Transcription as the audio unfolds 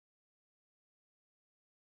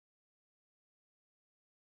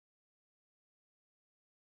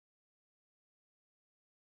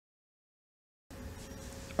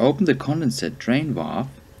Open the condensate drain valve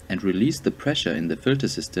and release the pressure in the filter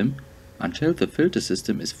system until the filter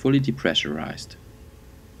system is fully depressurized.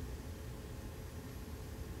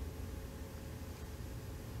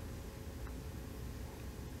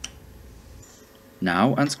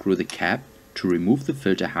 Now unscrew the cap to remove the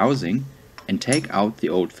filter housing and take out the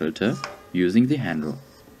old filter using the handle.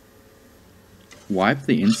 Wipe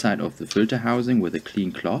the inside of the filter housing with a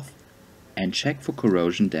clean cloth and check for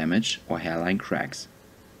corrosion damage or hairline cracks.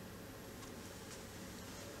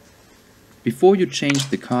 Before you change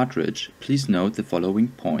the cartridge, please note the following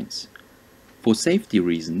points. For safety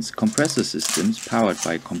reasons, compressor systems powered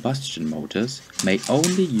by combustion motors may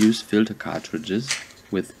only use filter cartridges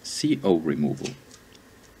with CO removal.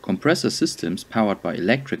 Compressor systems powered by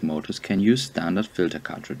electric motors can use standard filter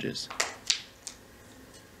cartridges.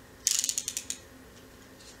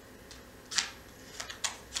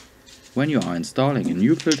 When you are installing a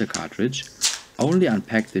new filter cartridge, only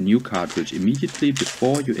unpack the new cartridge immediately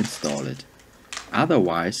before you install it.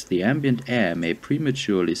 Otherwise, the ambient air may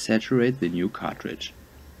prematurely saturate the new cartridge.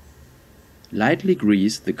 Lightly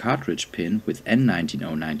grease the cartridge pin with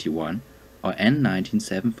N19091 or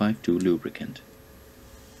N19752 lubricant.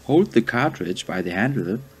 Hold the cartridge by the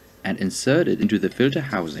handle and insert it into the filter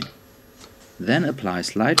housing. Then apply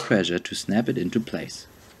slight pressure to snap it into place.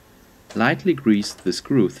 Lightly grease the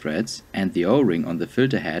screw threads and the O-ring on the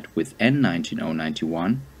filter head with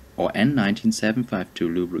N19091 or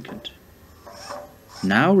N19752 lubricant.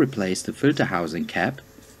 Now replace the filter housing cap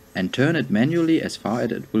and turn it manually as far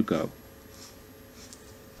as it will go.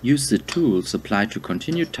 Use the tool supplied to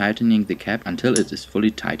continue tightening the cap until it is fully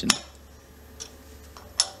tightened.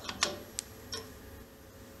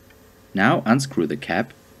 Now unscrew the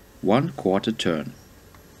cap 1/4 turn.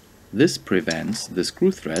 This prevents the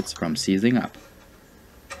screw threads from seizing up.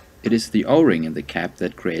 It is the O-ring in the cap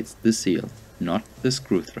that creates the seal, not the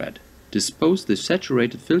screw thread. Dispose the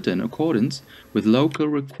saturated filter in accordance with local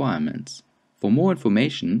requirements. For more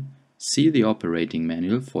information, see the operating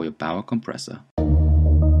manual for your power compressor.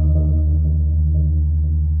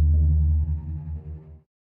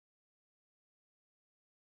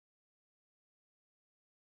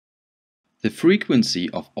 The frequency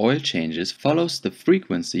of oil changes follows the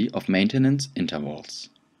frequency of maintenance intervals.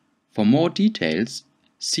 For more details,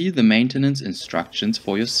 see the maintenance instructions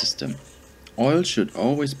for your system. Oil should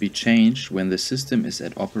always be changed when the system is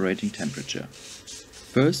at operating temperature.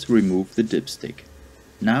 First, remove the dipstick.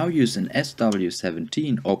 Now use an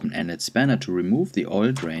SW17 open-ended spanner to remove the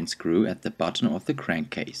oil drain screw at the bottom of the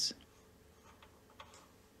crankcase.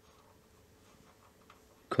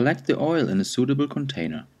 Collect the oil in a suitable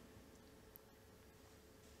container.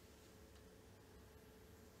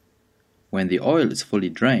 When the oil is fully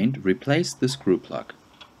drained, replace the screw plug.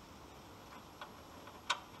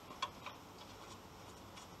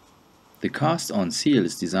 The cast-on seal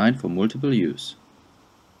is designed for multiple use.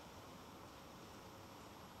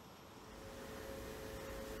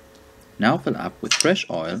 Now fill up with fresh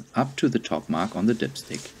oil up to the top mark on the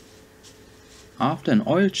dipstick. After an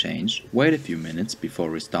oil change, wait a few minutes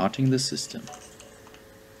before restarting the system.